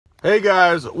Hey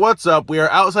guys, what's up? We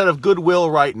are outside of Goodwill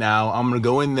right now. I'm gonna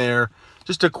go in there,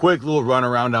 just a quick little run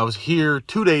around. I was here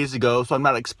 2 days ago, so I'm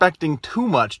not expecting too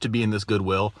much to be in this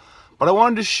Goodwill, but I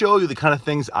wanted to show you the kind of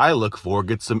things I look for,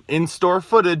 get some in-store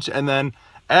footage, and then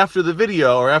after the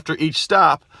video, or after each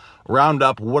stop, round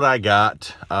up what I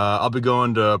got. I'll be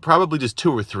going to probably just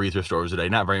 2 or 3 thrift stores today,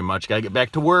 not very much. Gotta get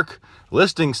back to work,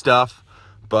 listing stuff,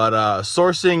 but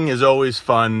sourcing is always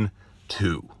fun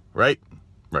too, right?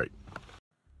 Right.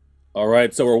 All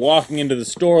right, so we're walking into the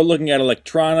store looking at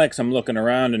electronics. I'm looking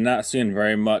around and not seeing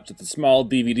very much. It's a small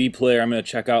DVD player I'm going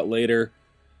to check out later.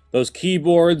 Those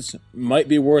keyboards might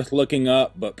be worth looking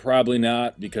up, but probably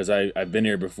not because I've been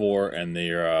here before and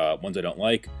they're ones I don't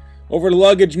like. Over to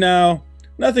luggage now.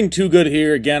 Nothing too good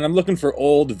here. Again, I'm looking for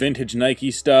old vintage Nike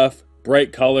stuff,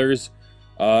 bright colors,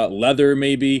 leather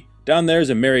maybe. Down there's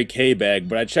a Mary Kay bag,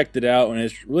 but I checked it out and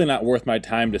it's really not worth my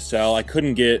time to sell. I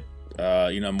couldn't get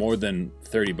more than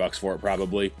 30 bucks for it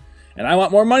probably. And I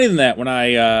want more money than that when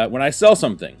I sell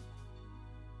something.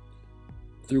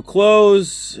 Through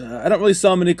clothes, I don't really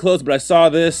sell many clothes, but I saw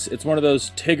this. It's one of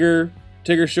those Tigger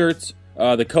shirts.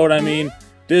 The coat, I mean.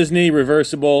 Disney,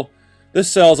 reversible. This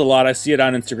sells a lot. I see it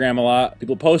on Instagram a lot.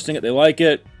 People posting it, they like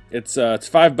it. It's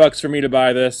 $5 for me to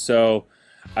buy this, so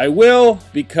I will,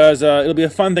 because it'll be a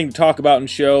fun thing to talk about and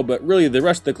show, but really the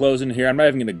rest of the clothes in here I'm not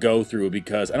even going to go through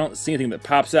because I don't see anything that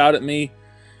pops out at me.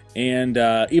 And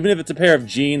even if it's a pair of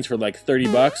jeans for like 30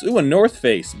 bucks, ooh, a North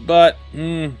Face, but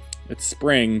it's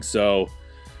spring, so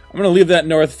I'm going to leave that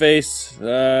North Face.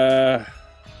 Yeah,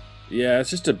 it's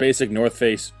just a basic North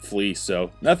Face fleece,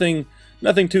 so nothing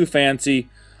too fancy.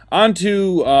 On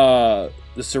to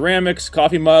the ceramics,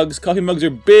 coffee mugs. Coffee mugs are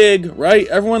big, right?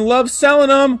 Everyone loves selling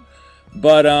them.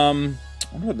 But, I wonder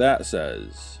what that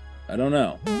says. I don't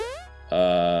know.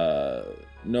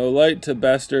 No light to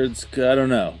bastards. I don't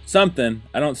know. Something.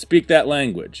 I don't speak that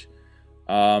language.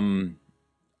 I'm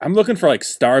looking for, like,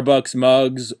 Starbucks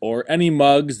mugs or any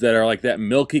mugs that are, like, that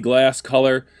milky glass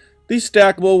color. These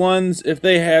stackable ones, if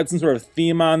they had some sort of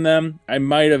theme on them, I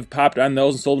might have popped on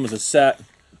those and sold them as a set.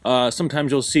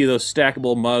 Sometimes you'll see those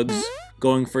stackable mugs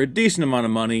going for a decent amount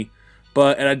of money.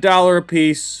 But at $1 a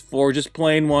piece for just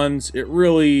plain ones, it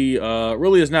really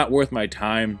is not worth my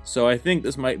time. So I think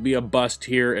this might be a bust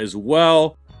here as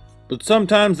well. But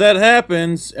sometimes that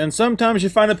happens, and sometimes you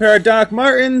find a pair of Doc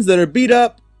Martens that are beat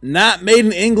up, not made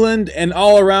in England, and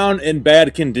all around in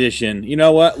bad condition. You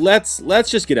know what? Let's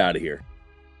just get out of here.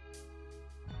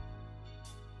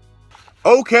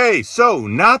 Okay, so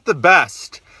not the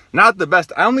best. Not the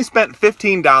best. I only spent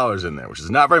 $15 in there, which is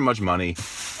not very much money.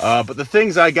 But the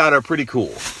things I got are pretty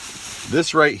cool.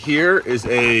 This right here is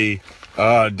a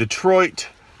Detroit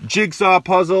jigsaw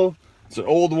puzzle. It's an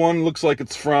old one. Looks like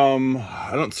it's from,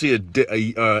 I don't see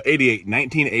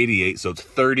 1988. So it's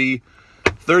 30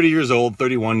 years old,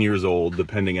 31 years old,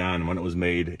 depending on when it was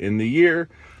made in the year.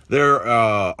 There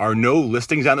are no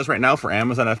listings on this right now for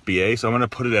Amazon FBA. So I'm going to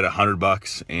put it at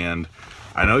 $100. And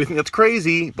I know you think that's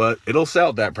crazy, but it'll sell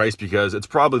at that price because it's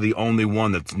probably the only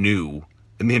one that's new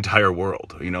in the entire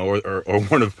world, you know, or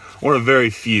one of very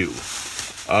few.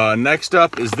 Next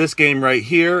up is this game right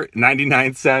here,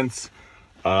 99 cents.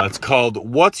 It's called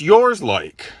What's Yours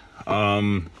Like?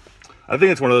 I think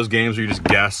it's one of those games where you just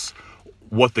guess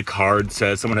what the card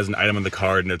says. Someone has an item on the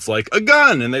card and it's like a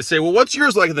gun, and they say, well, what's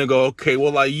yours like? And they go, okay,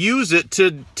 well, I use it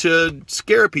to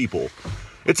scare people.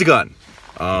 It's a gun.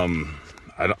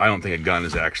 I don't think a gun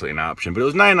is actually an option, but it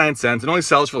was 99 cents. It only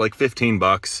sells for like 15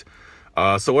 bucks.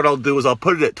 So what I'll do is I'll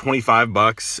put it at 25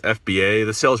 bucks FBA.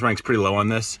 The sales rank's pretty low on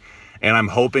this, and I'm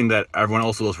hoping that everyone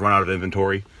else will just run out of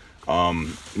inventory.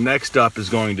 Next up is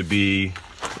going to be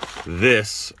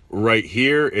this right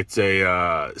here. It's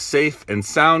a safe and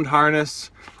sound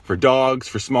harness for dogs,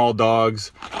 for small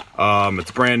dogs.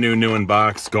 It's brand new in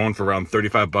box, going for around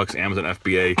 35 bucks Amazon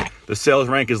FBA. The sales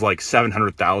rank is like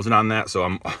 700,000 on that,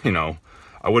 so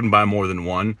I wouldn't buy more than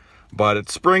one. But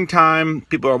it's springtime.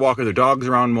 People are walking their dogs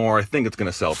around more. I think it's going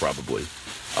to sell probably.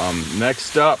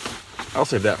 Next up, I'll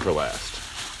save that for last.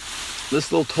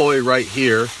 This little toy right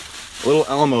here, a little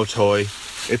Elmo toy.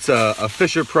 It's a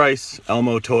Fisher-Price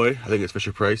Elmo toy. I think it's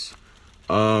Fisher-Price.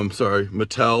 Sorry,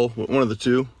 Mattel, one of the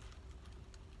two.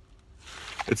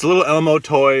 It's a little Elmo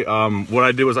toy. What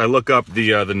I do is I look up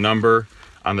the number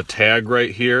on the tag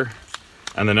right here,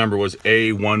 and the number was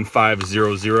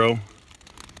A1500.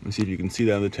 Let me see if you can see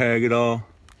that on the tag at all.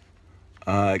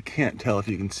 I can't tell if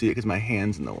you can see it because my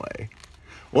hand's in the way.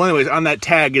 Well, anyways, on that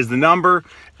tag is the number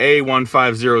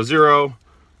A1500.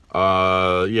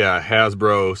 Yeah,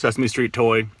 Hasbro Sesame Street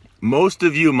toy. Most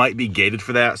of you might be gated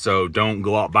for that, so don't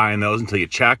go out buying those until you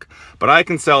check. But I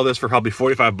can sell this for probably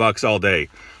 45 bucks all day.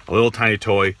 A little tiny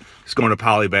toy, just go in a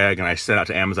poly bag, and I send it out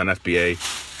to Amazon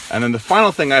FBA. And then the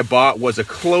final thing I bought was a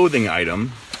clothing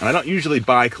item. And I don't usually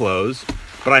buy clothes,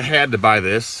 but I had to buy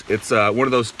this. It's one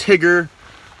of those Tigger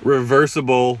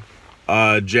reversible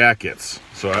jackets.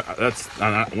 So that's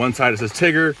on one side it says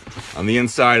Tigger, on the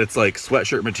inside it's like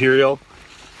sweatshirt material,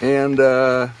 and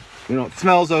you know, it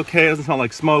smells okay. It doesn't smell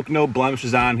like smoke. No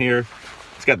blemishes on here.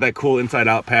 It's got that cool inside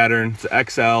out pattern. It's an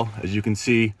XL, as you can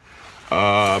see.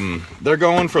 They're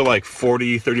going for like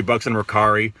 40-30 bucks on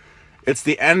Mercari. It's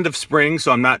the end of spring,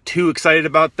 so I'm not too excited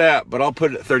about that, but I'll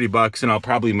put it at 30 bucks and I'll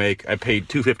probably make, I paid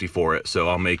 $2.50 for it, so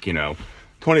I'll make, you know,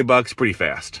 20 bucks pretty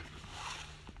fast.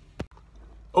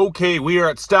 Okay, we are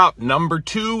at stop number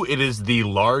 2. It is the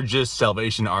largest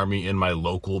Salvation Army in my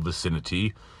local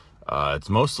vicinity. It's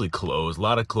mostly clothes, a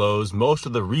lot of clothes. Most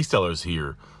of the resellers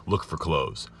here look for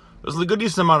clothes. There's a good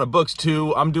decent amount of books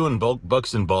too. I'm doing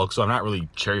books in bulk, so I'm not really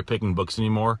cherry picking books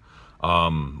anymore.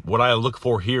 What I look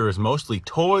for here is mostly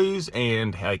toys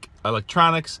and like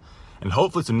electronics, and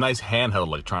hopefully some nice handheld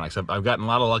electronics. I've gotten a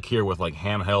lot of luck here with like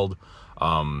handheld,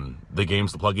 the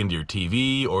games to plug into your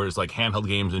TV, or just like handheld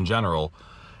games in general.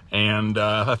 And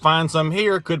if I find some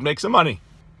here, could make some money.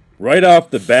 Right off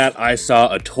the bat, I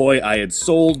saw a toy I had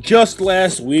sold just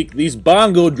last week. These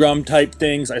bongo drum type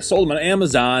things. I sold them on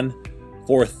Amazon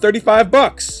for 35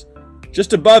 bucks.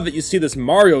 Just above it, you see this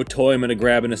Mario toy I'm going to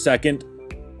grab in a second.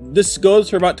 This goes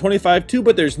for about 25 too,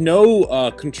 but there's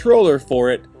no controller for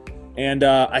it. And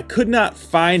I could not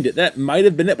find it. That might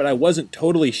have been it, but I wasn't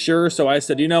totally sure. So I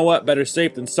said, you know what? Better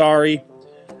safe than sorry.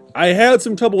 I had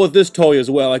some trouble with this toy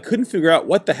as well. I couldn't figure out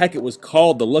what the heck it was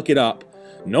called to look it up.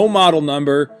 No model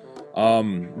number.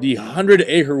 The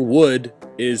 100-acre wood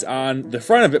is on the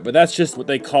front of it, but that's just what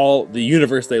they call the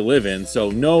universe they live in.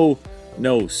 So no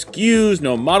SKUs,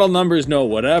 no model numbers, no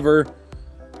whatever.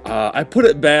 I put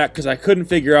it back because I couldn't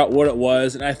figure out what it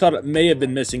was, and I thought it may have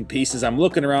been missing pieces. I'm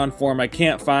looking around for them. I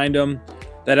can't find them.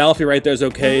 That Alfie right there is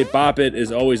okay. Bop It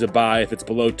is always a buy if it's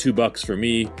below $2 for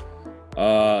me.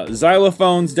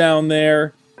 Xylophones down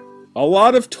there. A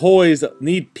lot of toys that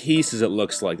need pieces, it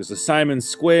looks like. There's a Simon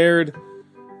Squared,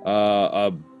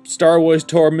 a Star Wars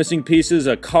toy missing pieces,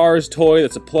 a Cars toy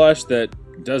that's a plush that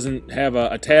doesn't have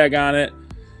a tag on it.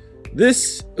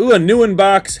 This, a new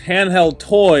in-box handheld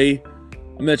toy.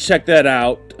 I'm going to check that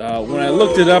out. When I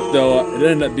looked it up, though, it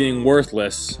ended up being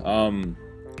worthless.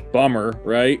 Bummer,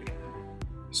 right?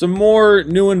 Some more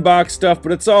new in-box stuff,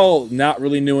 but it's all not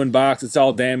really new in-box. It's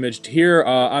all damaged. Here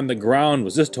on the ground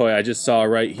was this toy I just saw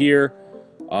right here.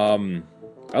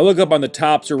 I look up on the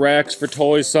tops or racks for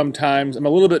toys sometimes. I'm a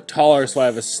little bit taller, so I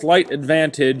have a slight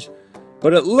advantage.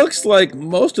 But it looks like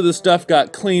most of the stuff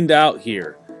got cleaned out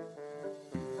here.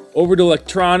 Over to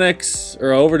electronics,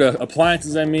 or over to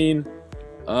appliances, I mean.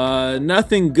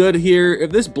 Nothing good here.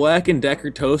 If this Black &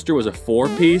 Decker toaster was a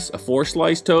 4-piece, a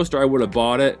 4-slice toaster, I would have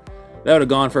bought it. That would have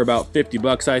gone for about 50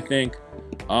 bucks, I think.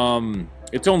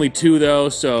 It's only 2 though,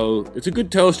 so it's a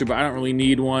good toaster, but I don't really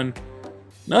need one.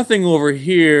 Nothing over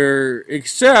here,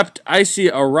 except I see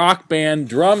a Rock Band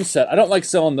drum set. I don't like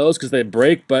selling those because they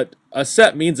break, but a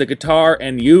set means a guitar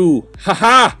and you.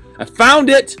 Haha! I found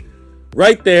it!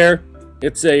 Right there.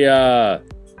 It's a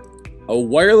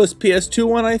wireless PS2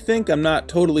 one, I think. I'm not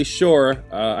totally sure.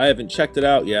 I haven't checked it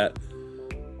out yet.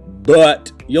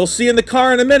 But you'll see in the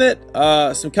car in a minute.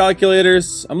 Some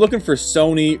calculators. I'm looking for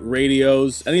Sony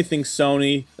radios. Anything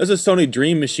Sony. There's a Sony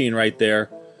Dream Machine right there.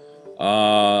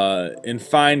 In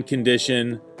fine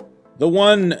condition.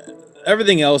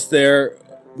 Everything else there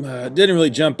didn't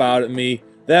really jump out at me.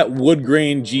 That wood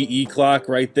grain GE clock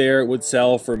right there would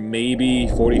sell for maybe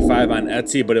 $45 on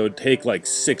Etsy, but it would take like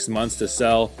 6 months to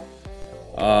sell.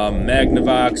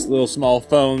 Magnavox, little small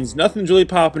phones. Nothing's really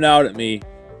popping out at me.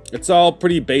 It's all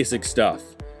pretty basic stuff.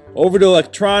 Over to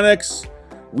electronics.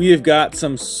 We have got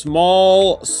some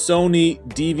small Sony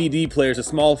DVD players, a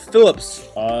small Philips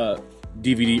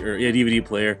DVD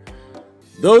player.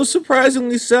 Those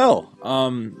surprisingly sell.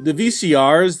 The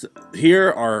VCRs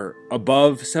here are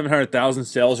above 700,000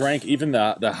 sales rank. Even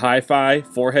the hi-fi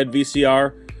 4-head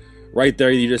VCR right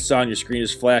there you just saw on your screen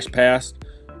just flashed past.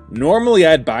 Normally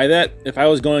I'd buy that. If I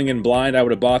was going in blind, I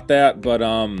would have bought that, but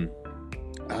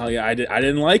oh yeah, I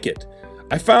didn't like it.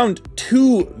 I found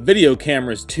 2 video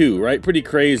cameras too, right? Pretty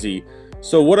crazy.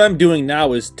 So what I'm doing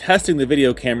now is testing the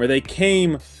video camera. They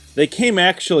came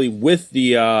actually with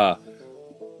the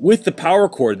power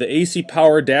cord, the AC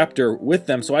power adapter with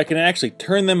them, so I can actually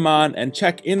turn them on and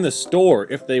check in the store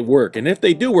if they work. And if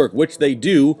they do work, which they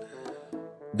do,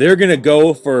 they're gonna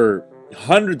go for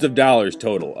hundreds of dollars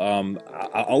total.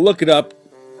 I'll look it up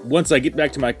once I get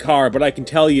back to my car, but I can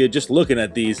tell you just looking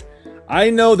at these, I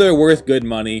know they're worth good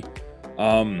money.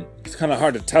 It's kind of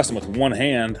hard to test them with one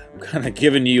hand. I'm kind of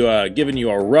giving you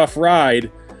a rough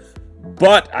ride,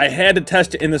 but I had to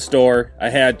test it in the store. I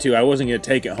had to. I wasn't going to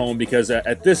take it home because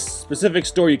at this specific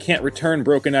store you can't return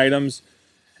broken items,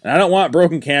 and I don't want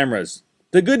broken cameras.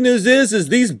 The good news is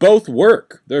these both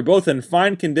work. They're both in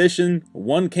fine condition.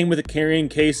 One came with a carrying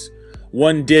case,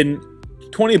 one didn't.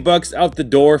 20 bucks out the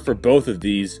door for both of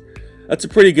these. That's a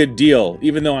pretty good deal,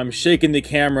 even though I'm shaking the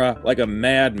camera like a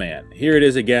madman. Here it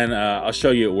is again. I'll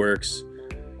show you it works.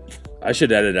 I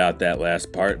should edit out that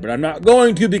last part, but I'm not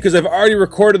going to because I've already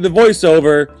recorded the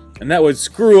voiceover, and that would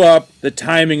screw up the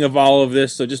timing of all of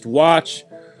this. So just watch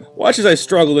as I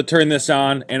struggle to turn this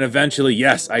on, and eventually,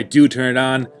 yes, I do turn it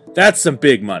on. That's some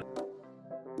big money.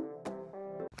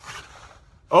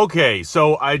 Okay,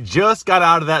 so I just got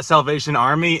out of that Salvation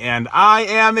Army and I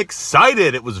am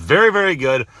excited. It was very, very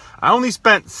good. I only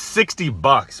spent 60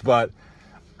 bucks, but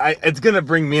it's gonna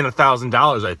bring me in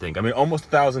 $1,000, I think. I mean, almost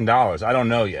 $1,000. I don't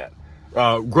know yet.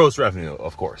 Gross revenue,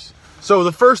 of course. So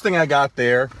the first thing I got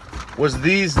there was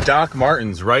these Doc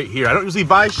Martens right here. I don't usually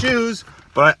buy shoes,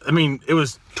 but I mean, it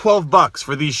was 12 bucks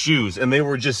for these shoes, and they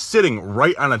were just sitting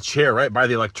right on a chair, right by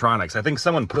the electronics. I think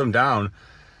someone put them down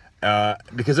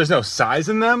because there's no size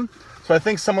in them. So I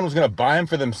think someone was gonna buy them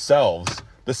for themselves.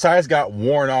 The size got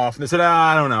worn off, and they said,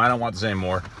 I don't know, I don't want this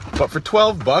anymore. But for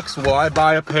 12 bucks, will I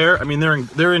buy a pair? I mean,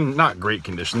 they're in not great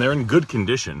condition. They're in good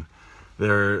condition.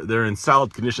 They're in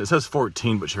solid condition. It says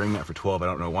 14, but sharing that for 12, I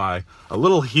don't know why. A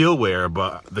little heel wear,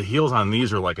 but the heels on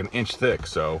these are like an inch thick,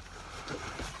 so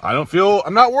I'm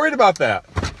not worried about that.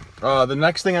 The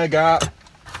next thing I got,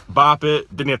 Bop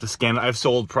It, didn't have to scan it. I've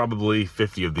sold probably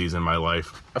 50 of these in my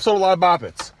life. I've sold a lot of Bop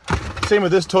Its. Same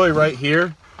with this toy right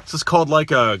here. This is called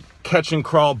like a catch and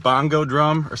crawl bongo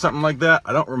drum or something like that.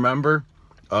 I don't remember.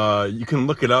 You can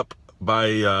look it up by,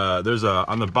 there's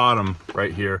on the bottom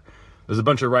right here, there's a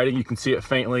bunch of writing. You can see it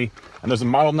faintly. And there's a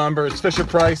model number. It's Fisher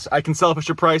Price. I can sell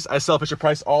Fisher Price. I sell Fisher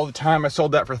Price all the time. I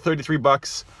sold that for 33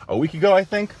 bucks a week ago, I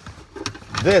think.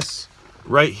 This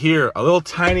right here, a little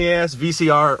tiny ass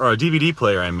VCR, or a DVD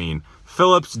player, I mean.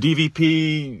 Philips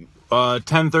DVP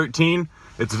 1013.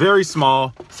 It's very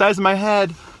small, size of my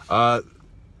head.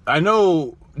 I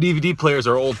know DVD players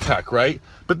are old tech, right?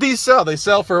 But these they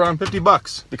sell for around 50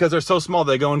 bucks because they're so small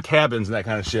they go in cabins and that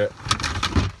kind of shit.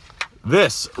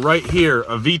 This right here,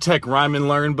 a VTech Rhyme and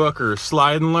Learn book or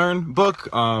Slide and Learn book.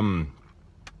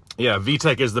 Yeah,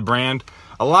 VTech is the brand.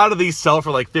 A lot of these sell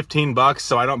for like 15 bucks,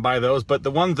 so I don't buy those. But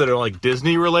the ones that are like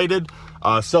Disney related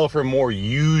sell for more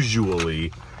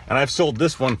usually. And I've sold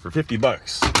this one for 50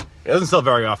 bucks. It doesn't sell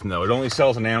very often though. It only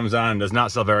sells on Amazon and does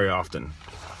not sell very often.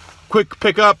 Quick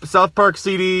pickup, South Park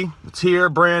CD. It's here,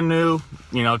 brand new.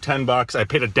 You know, 10 bucks. I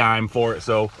paid a dime for it,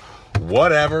 so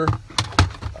whatever.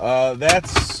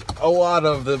 That's a lot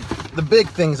of the big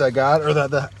things I got, or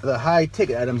the high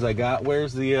ticket items I got.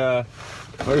 Where's the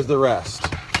rest?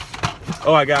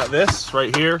 Oh, I got this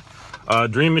right here.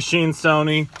 Dream Machine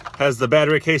Sony, has the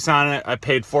battery case on it. I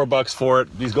paid 4 bucks for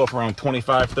it. These go for around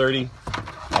 25, 30.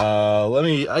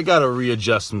 I gotta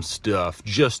readjust some stuff.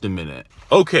 Just a minute.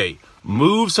 Okay,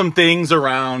 move some things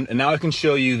around, and now I can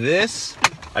show you this.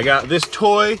 I got this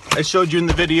toy I showed you in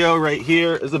the video right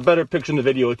here. Is a better picture in the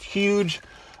video. It's huge.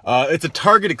 It's a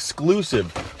Target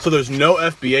exclusive, so there's no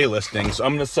FBA listing. So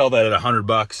I'm gonna sell that at 100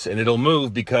 bucks, and it'll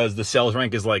move because the sales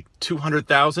rank is like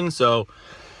 200,000. So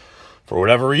for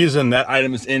whatever reason, that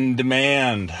item is in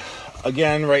demand.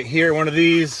 Again, right here, one of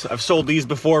these. I've sold these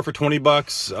before for 20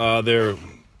 bucks. They're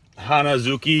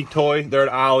Hanazuki toy. They're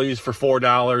at Ollie's for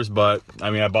 $4, but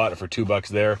I mean, I bought it for 2 bucks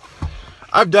there.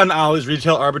 I've done Ollie's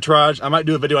retail arbitrage. I might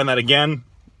do a video on that again.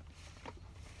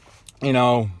 You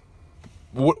know,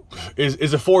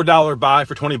 is a $4 buy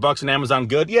for 20 bucks on Amazon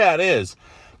good? Yeah, it is,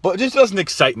 but it just doesn't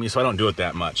excite me, so I don't do it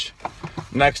that much.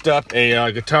 Next up,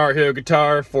 a Guitar Hero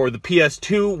guitar for the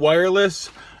PS2 wireless,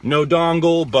 no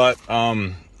dongle, but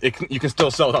you can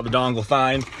still sell without the dongle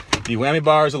fine. The whammy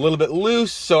bar is a little bit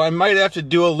loose, so I might have to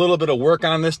do a little bit of work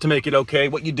on this to make it okay.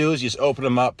 What you do is you just open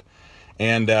them up,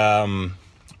 and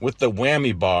with the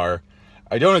whammy bar,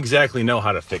 I don't exactly know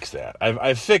how to fix that.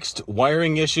 I've fixed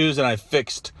wiring issues and I've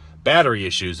fixed battery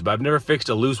issues, but I've never fixed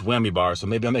a loose whammy bar, so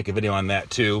maybe I'll make a video on that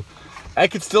too. I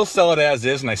could still sell it as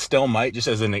is, and I still might, just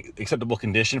as an acceptable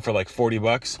condition for like 40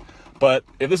 bucks. But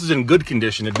if this is in good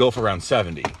condition, it'd go for around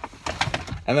 70.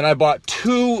 And then I bought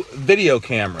 2 video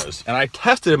cameras, and I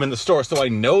tested them in the store, so I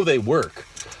know they work.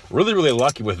 Really, really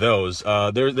lucky with those.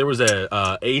 There was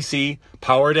a AC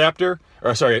power adapter,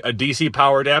 or sorry, a DC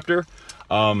power adapter.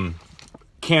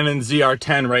 Canon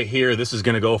ZR10 right here. This is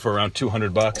gonna go for around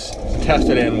 200 bucks.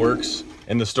 Tested and works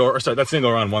in the store. Or sorry, that's gonna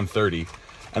go around 130.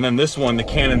 And then this one, the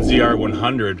Canon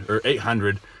ZR100 or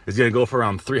 800, is gonna go for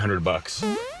around 300 bucks.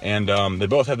 And they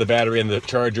both have the battery and the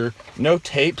charger. No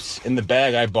tapes in the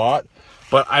bag I bought,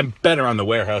 but I bet around the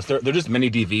warehouse. They're just mini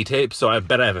DV tapes, so I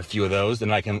bet I have a few of those,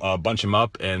 and I can bunch them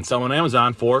up and sell them on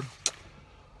Amazon for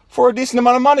a decent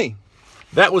amount of money.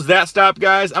 That was that stop,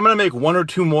 guys. I'm gonna make one or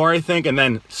two more, I think, and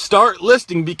then start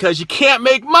listing, because you can't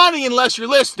make money unless you're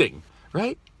listing,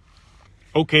 right?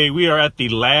 Okay, we are at the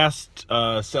last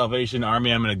Salvation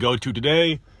Army I'm gonna go to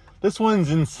today. This one's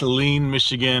in Saline,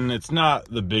 Michigan. It's not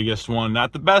the biggest one,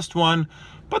 not the best one,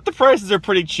 but the prices are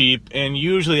pretty cheap, and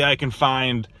usually I can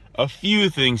find a few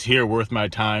things here worth my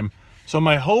time. So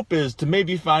my hope is to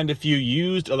maybe find a few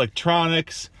used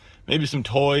electronics, maybe some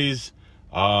toys.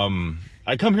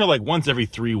 I come here like once every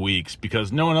 3 weeks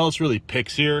because no one else really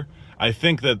picks here. I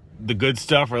think that the good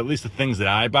stuff, or at least the things that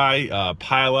I buy,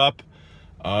 pile up.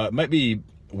 It might be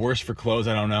worse for clothes,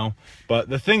 I don't know. But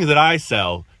the things that I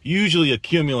sell usually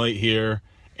accumulate here,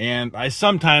 and I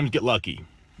sometimes get lucky.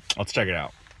 Let's check it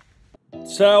out.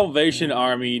 Salvation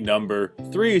Army number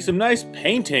 3. Some nice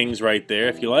paintings right there,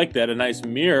 if you like that. A nice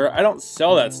mirror. I don't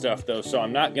sell that stuff though, so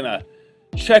I'm not gonna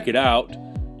check it out.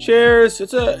 Chairs,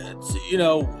 it's you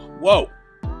know, whoa.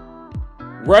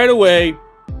 Right away,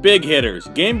 big hitters.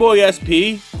 Game Boy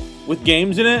SP with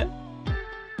games in it.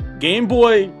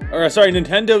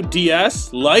 Nintendo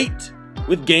DS Lite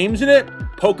with games in it.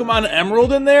 Pokemon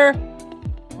Emerald in there.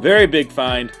 Very big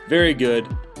find, very good.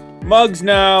 Mugs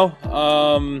now.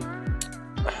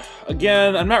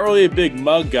 Again, I'm not really a big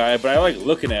mug guy, but I like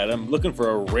looking at them, looking for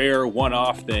a rare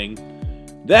one-off thing.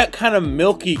 That kind of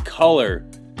milky color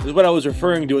is what I was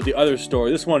referring to at the other store.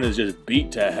 This one is just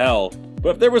beat to hell.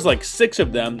 But if there was like 6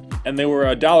 of them and they were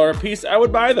 $1 a piece, I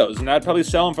would buy those, and I'd probably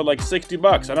sell them for like 60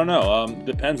 bucks. I don't know.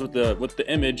 Depends what the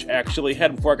image actually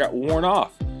had before I got worn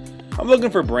off. I'm looking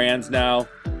for brands now.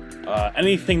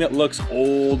 Anything that looks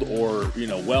old or, you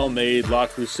know, well made, La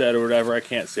Crusette or whatever. I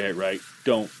can't say it right.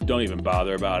 Don't even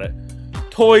bother about it.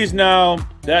 Toys now.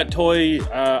 That toy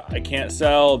I can't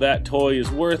sell. That toy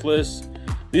is worthless.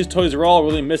 These toys are all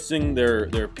really missing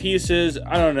their pieces.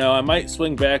 I don't know. I might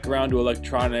swing back around to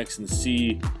electronics and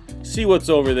see what's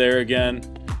over there again.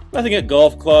 Nothing at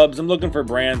golf clubs. I'm looking for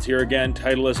brands here again.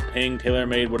 Titleist, Ping,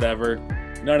 TaylorMade, whatever.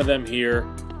 None of them here.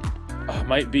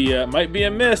 Might be a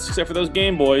miss, except for those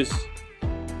Game Boys.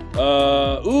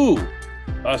 A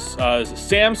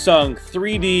Samsung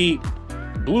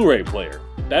 3D Blu-ray player.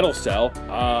 That'll sell.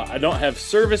 I don't have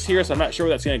service here, so I'm not sure what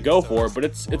that's gonna go for, but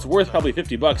it's worth probably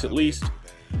 50 bucks at least.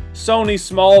 Sony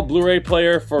small Blu-ray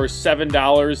player for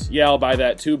 $7. Yeah, I'll buy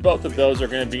that too. Both of those are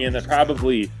gonna be in the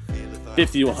probably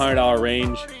 $50 to $100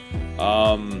 range.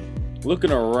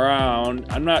 Looking around,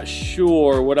 I'm not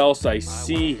sure what else I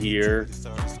see here.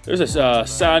 There's a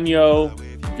Sanyo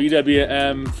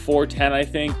VWM 410, I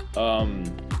think.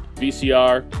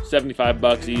 VCR, 75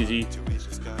 bucks easy.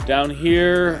 Down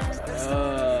here,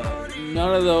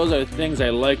 none of those are things I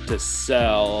like to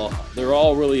sell. They're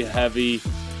all really heavy.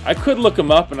 I could look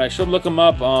them up, and I should look them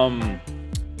up.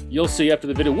 You'll see after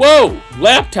the video. Whoa!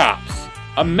 Laptops!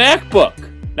 A MacBook!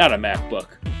 Not a MacBook.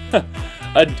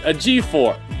 a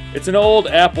G4. It's an old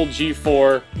Apple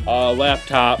G4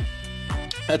 laptop.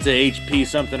 That's a HP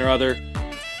something or other.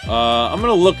 I'm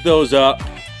gonna look those up.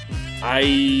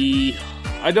 I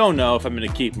don't know if I'm gonna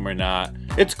keep them or not.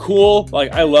 It's cool.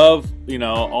 Like, I love, you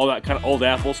know, all that kind of old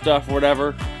Apple stuff or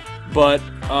whatever. But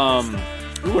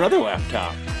ooh, another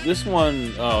laptop. This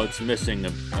one, oh, it's missing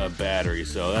a battery,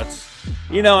 so that's,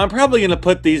 you know, I'm probably gonna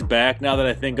put these back now that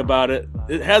I think about it.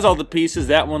 It has all the pieces.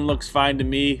 That one looks fine to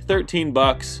me. 13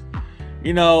 bucks.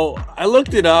 You know, I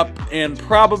looked it up, and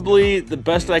probably the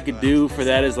best I could do for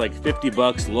that is like 50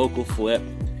 bucks local flip.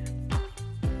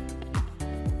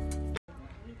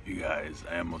 You guys,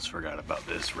 I almost forgot about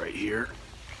this right here.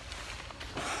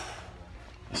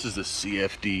 This is the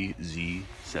CFD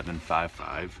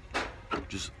Z755.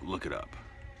 Just look it up.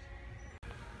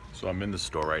 So I'm in the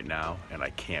store right now, and I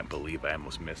can't believe I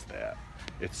almost missed that.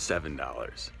 It's $7.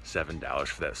 $7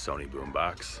 for that Sony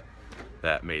boombox.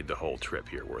 That made the whole trip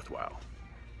here worthwhile.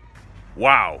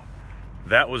 Wow,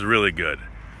 that was really good.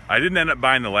 I didn't end up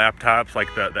buying the laptops, like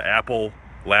the Apple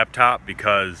laptop,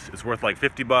 because it's worth like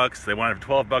 50 bucks. They wanted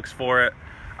 12 bucks for it.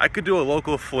 I could do a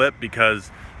local flip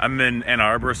because I'm in Ann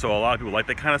Arbor, so a lot of people like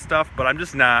that kind of stuff, but I'm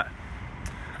not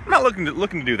looking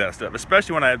to do that stuff,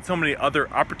 especially when I had so many other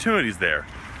opportunities there.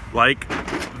 Like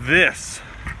this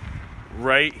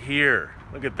right here.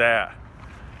 Look at that.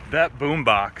 That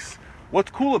boombox.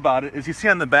 What's cool about it is you see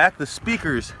on the back the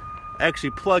speakers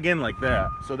actually plug in like that.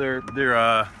 So they're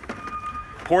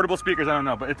portable speakers, I don't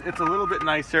know, but it's a little bit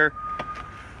nicer.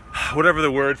 Whatever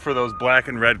the word for those black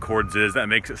and red cords is, that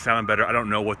makes it sound better. I don't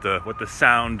know what the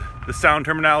sound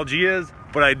terminology is,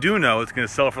 but I do know it's gonna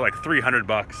sell for like 300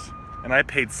 bucks, and I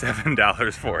paid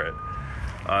 $7 for it.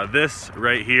 This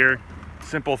right here,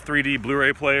 simple 3D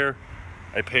Blu-ray player,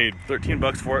 I paid 13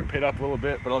 bucks for it, paid up a little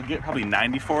bit, but I'll get probably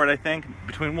 90 for it, I think.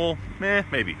 Between, well,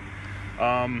 maybe.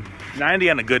 90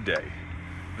 on a good day.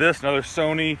 This, another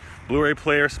Sony Blu-ray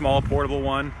player, small portable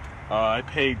one. I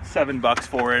paid $7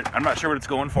 for it. I'm not sure what it's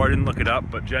going for, I didn't look it up,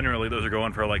 but generally those are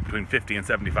going for like between $50 and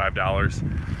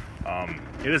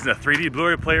 $75. It isn't a 3D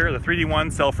Blu-ray player. The 3D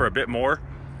ones sell for a bit more.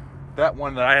 That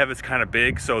one that I have is kind of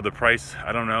big, so the price,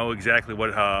 I don't know exactly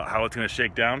what how it's gonna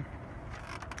shake down.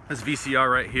 This VCR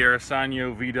right here,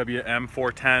 Sanyo VWM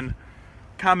 410.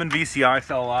 Common VCR I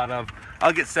sell a lot of.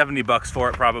 I'll get 70 bucks for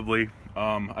it probably.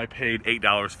 I paid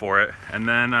 $8 for it. And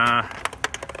then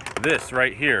this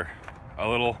right here, a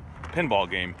little pinball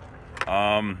game.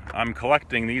 I'm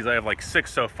collecting these. I have like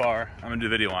 6 so far. I'm gonna do a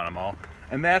video on them all.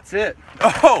 And that's it.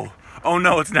 Oh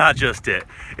no, it's not just it.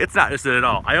 It's not just it at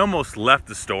all. I almost left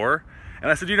the store and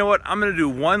I said, you know what? I'm gonna do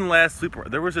one last sleeper.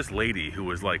 There was this lady who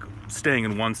was like staying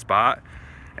in one spot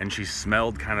and she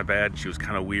smelled kind of bad. She was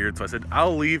kind of weird. So I said,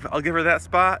 I'll leave, I'll give her that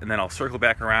spot and then I'll circle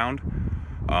back around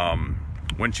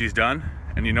when she's done.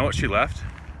 And you know what she left?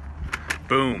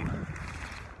 Boom.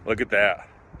 Look at that.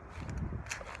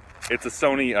 It's a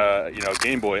Sony,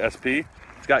 Game Boy SP.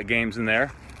 It's got games in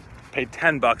there. Paid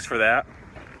 10 bucks for that.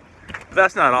 But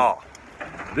that's not all.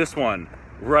 This one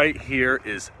right here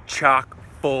is chock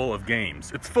full of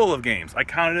games. It's full of games. I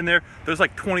counted in there. There's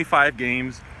like 25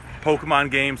 games,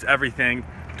 Pokemon games, everything.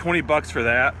 20 bucks for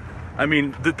that. I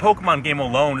mean, the Pokemon game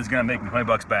alone is gonna make me 20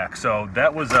 bucks back. So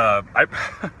that was,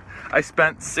 I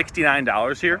spent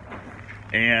 $69 here,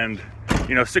 and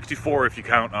 64 if you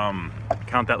count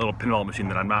that little pinball machine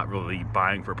that I'm not really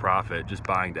buying for profit, just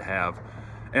buying to have.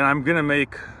 And I'm gonna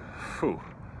make,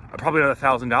 probably another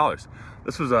 $1,000.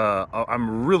 This was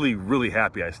I'm really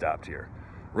happy I stopped here.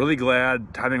 Really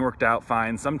glad timing worked out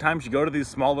fine. Sometimes you go to these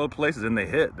small little places and they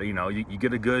hit. You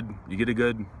get a good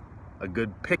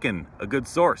picking, a good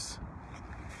source.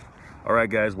 All right,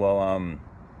 guys. Well,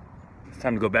 it's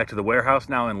time to go back to the warehouse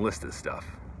now and list this stuff.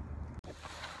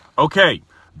 Okay,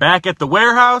 back at the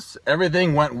warehouse.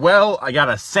 Everything went well. I got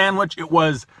a sandwich. It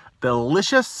was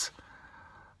delicious.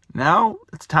 Now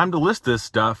it's time to list this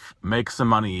stuff, make some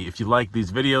money. If you like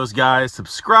these videos, guys,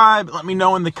 subscribe, let me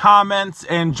know in the comments,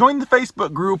 and join the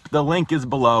Facebook group. The link is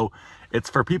below. It's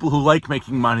for people who like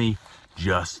making money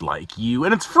just like you,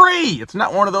 and it's free. It's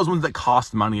not one of those ones that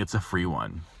cost money. It's a free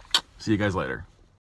one. See you guys later.